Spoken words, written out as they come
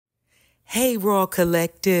Hey, Raw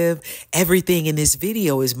Collective. Everything in this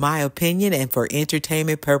video is my opinion and for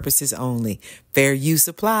entertainment purposes only. Fair use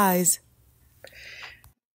applies.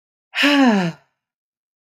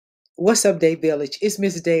 What's up, Day Village? It's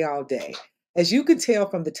Miss Day all day. As you can tell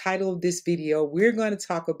from the title of this video, we're going to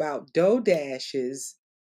talk about DoDash's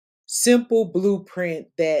simple blueprint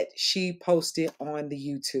that she posted on the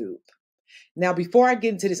YouTube. Now, before I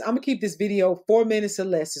get into this, I'm going to keep this video 4 minutes or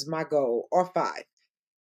less is my goal, or 5.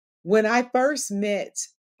 When I first met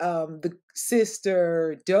the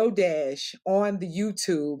sister DoDash on the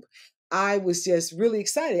YouTube, I was just really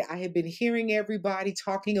excited. I had been hearing everybody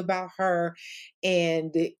talking about her,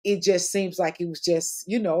 and it just seems like it was just,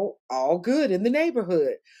 all good in the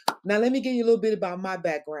neighborhood. Now, let me give you a little bit about my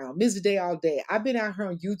background. Ms. Day all day. I've been out here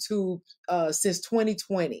on YouTube since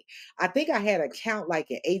 2020. I think I had an account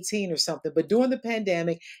like in 18 or something, but during the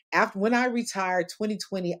pandemic, after when I retired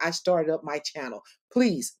 2020, I started up my channel.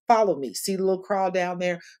 Please follow me. See the little crawl down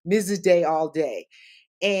there? Mrs. Day all day.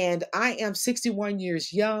 And I am 61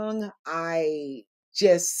 years young. I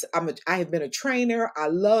have been a trainer. I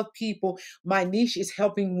love people. My niche is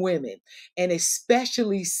helping women and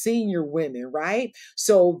especially senior women, right?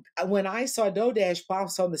 So when I saw DoDash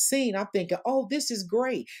bounce on the scene, I'm thinking, oh, this is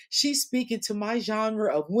great. She's speaking to my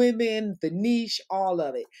genre of women, the niche, all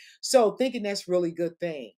of it. So thinking that's really good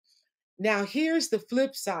thing. Now, here's the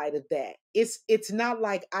flip side of that. It's not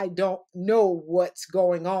like I don't know what's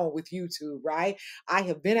going on with YouTube, right? I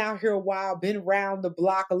have been out here a while, been around the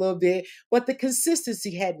block a little bit, but the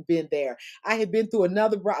consistency hadn't been there. I had been through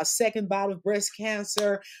a second bout of breast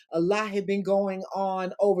cancer. A lot had been going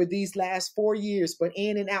on over these last 4 years, but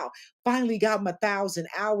in and out. Finally got my 1,000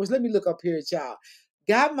 hours. Let me look up here at y'all.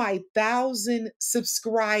 Got my 1,000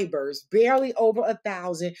 subscribers, barely over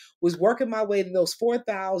 1,000, was working my way to those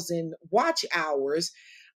 4,000 watch hours.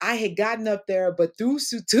 I had gotten up there, but through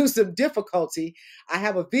some difficulty, I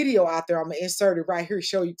have a video out there. I'm gonna insert it right here,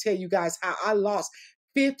 tell you guys how I lost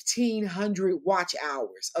 1,500 watch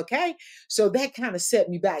hours. Okay, so that kind of set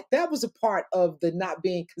me back. That was a part of the not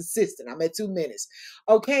being consistent. I'm at 2 minutes.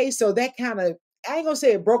 Okay, so that kind of, I ain't gonna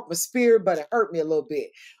say it broke my spirit, but it hurt me a little bit.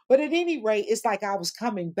 But at any rate, it's like I was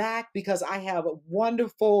coming back because I have a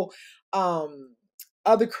wonderful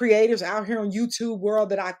other creators out here on YouTube world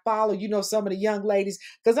that I follow. You know, some of the young ladies,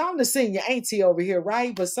 because I'm the senior auntie over here,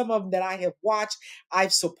 right? But some of them that I have watched,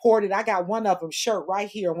 I've supported. I got one of them shirt right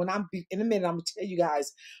here. When I'm in a minute, I'm gonna tell you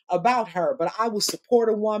guys about her. But I will support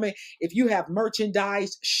a woman if you have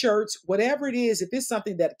merchandise, shirts, whatever it is. If it's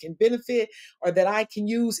something that can benefit or that I can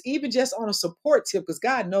use, even just on a support tip, because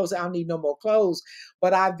God knows I don't need no more clothes.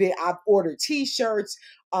 But I've ordered T-shirts,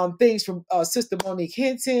 things from Sister Monique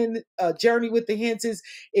Hinton, Journey with the Hintons.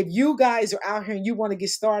 If you guys are out here and you want to get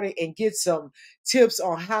started and get some tips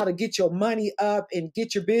on how to get your money up and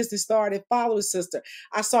get your business started, follow a sister.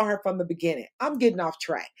 I saw her from the beginning. I'm getting off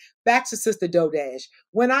track. Back to Sister DoDash.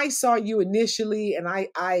 When I saw you initially and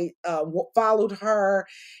I followed her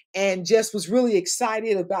and just was really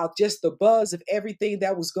excited about just the buzz of everything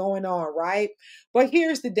that was going on, right? But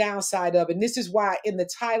here's the downside of it. And this is why in the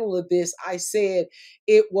title of this, I said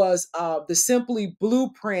it was the Simply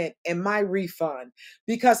Blueprint and my refund,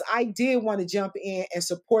 because I did want to jump in and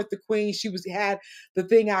support the queen. She had the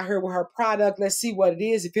thing out here with her product. Let's see what it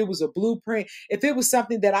is. If it was a blueprint, if it was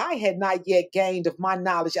something that I had not yet gained of my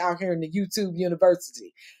knowledge out here in the YouTube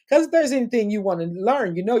University. Because if there's anything you want to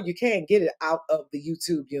learn, you can get it out of the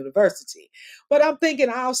YouTube University. But I'm thinking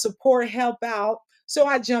I'll support, help out. So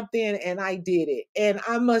I jumped in and I did it. And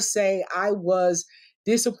I must say, I was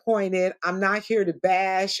disappointed. I'm not here to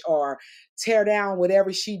bash or tear down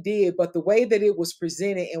whatever she did, but the way that it was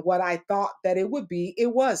presented and what I thought that it would be,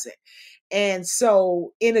 it wasn't. And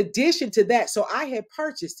so in addition to that, so I had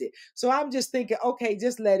purchased it. So I'm just thinking, okay,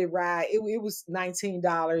 just let it ride. It was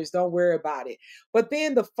 $19. Don't worry about it. But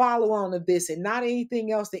then the follow on of this, and not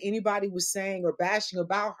anything else that anybody was saying or bashing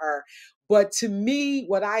about her, but to me,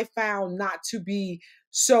 what I found not to be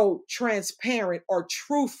so transparent or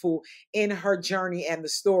truthful in her journey and the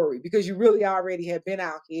story, because you really already had been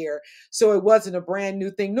out here. So it wasn't a brand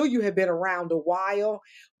new thing. Knew you had been around a while,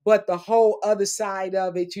 but the whole other side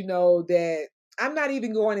of it, that I'm not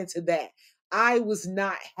even going into that. I was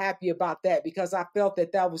not happy about that because I felt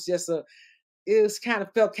that was just it was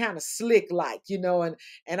felt kind of slick like,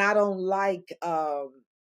 and I don't like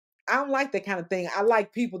that kind of thing. I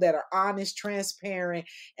like people that are honest, transparent,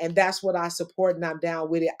 and that's what I support, and I'm down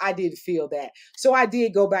with it. I did feel that. So I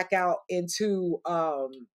did go back out into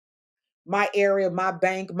my area, my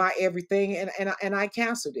bank, my everything, and I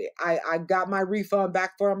canceled it. I got my refund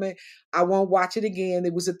back from it. I won't watch it again.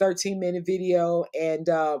 It was a 13-minute video, and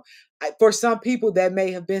for some people that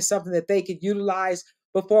may have been something that they could utilize.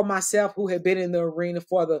 But for myself, who had been in the arena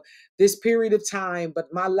for this period of time,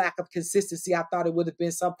 but my lack of consistency, I thought it would have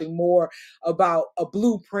been something more about a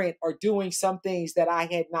blueprint or doing some things that I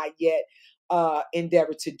had not yet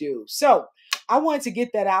endeavored to do. So I wanted to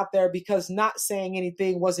get that out there because not saying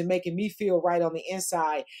anything wasn't making me feel right on the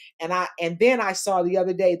inside. And then I saw the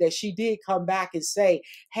other day that she did come back and say,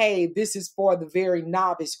 hey, this is for the very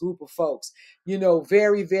novice group of folks, you know,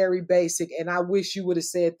 very, very basic. And I wish you would have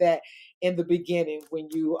said that in the beginning when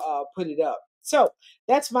you put it up. So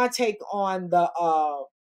that's my take on the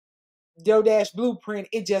DoorDash blueprint.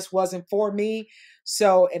 It just wasn't for me.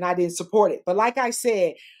 So, and I didn't support it. But like I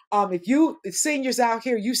said, if seniors out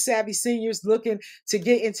here, you savvy seniors looking to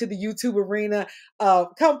get into the YouTube arena,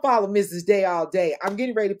 come follow Mrs. Day All Day. I'm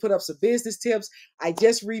getting ready to put up some business tips. I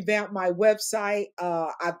just revamped my website.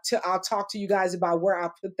 I'll talk to you guys about where I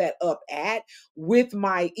put that up at with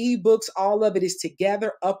my ebooks. All of it is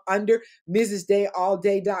together up under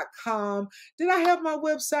mrsdayallday.com. Did I have my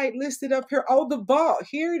website listed up here? Oh, the vault.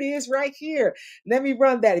 Here it is right here. Let me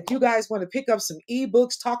run that. If you guys want to pick up some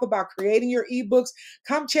ebooks, talk about creating your ebooks,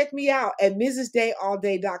 come check me out at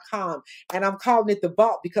mrsdayallday.com. And I'm calling it the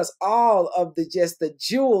vault because all of the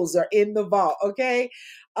jewels are in the vault. Okay.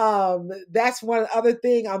 That's one other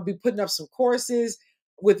thing. I'll be putting up some courses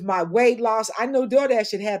with my weight loss. I know DoorDash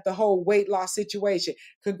should have the whole weight loss situation.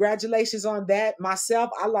 Congratulations on that.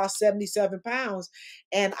 Myself, I lost 77 pounds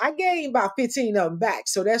and I gained about 15 of them back.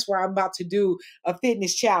 So that's where I'm about to do a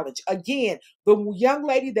fitness challenge. Again, the young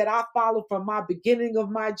lady that I followed from my beginning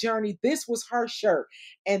of my journey, this was her shirt.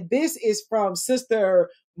 And this is from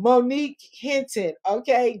Sister Monique Hinton,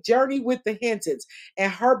 okay? Journey with the Hintons.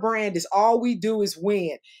 And her brand is All We Do Is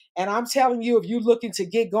Win. And I'm telling you, if you're looking to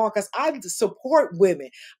get going, because I support women,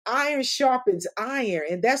 iron sharpens iron,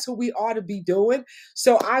 and that's what we ought to be doing.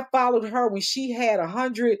 So I followed her when she had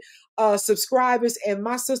 100 subscribers, and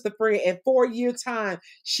my sister friend in 4 year time,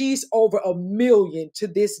 she's over 1 million to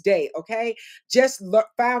this day. Okay, just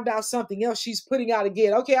found out something else she's putting out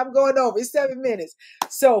again. Okay, I'm going over. It's 7 minutes.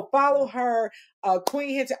 So follow her.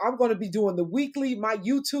 Queen Hinton, I'm going to be doing the weekly, my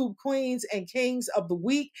YouTube queens and kings of the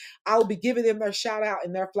week. I'll be giving them their shout out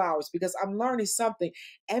and their flowers because I'm learning something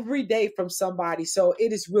every day from somebody. So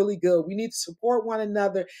it is really good. We need to support one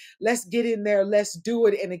another. Let's get in there. Let's do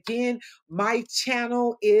it. And again, my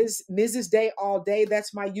channel is Mrs. Day All Day.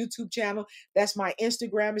 That's my YouTube channel. That's my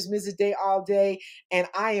Instagram is Mrs. Day All Day. And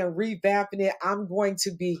I am revamping it. I'm going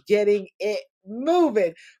to be getting it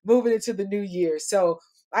moving into the new year. So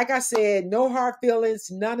like I said, no hard feelings,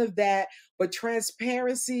 none of that, but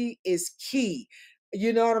transparency is key.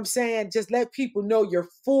 You know what I'm saying? Just let people know your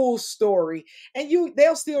full story and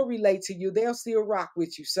they'll still relate to you. They'll still rock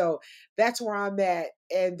with you. So that's where I'm at.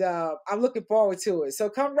 And I'm looking forward to it. So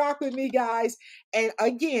come rock with me, guys. And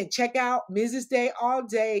again, check out Mrs. Day All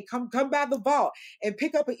Day. Come by the vault and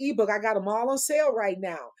pick up an ebook. I got them all on sale right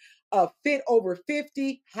now. Fit Over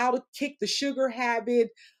 50, How to Kick the Sugar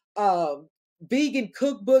Habit, um, vegan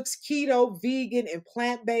cookbooks, keto, vegan, and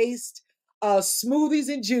plant-based, smoothies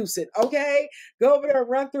and juicing. Okay, go over there,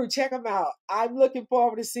 run through, check them out. I'm looking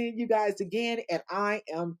forward to seeing you guys again, and I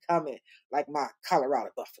am coming like my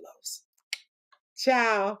Colorado Buffaloes.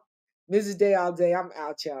 Ciao. Mrs. Day All Day. I'm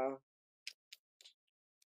out, y'all.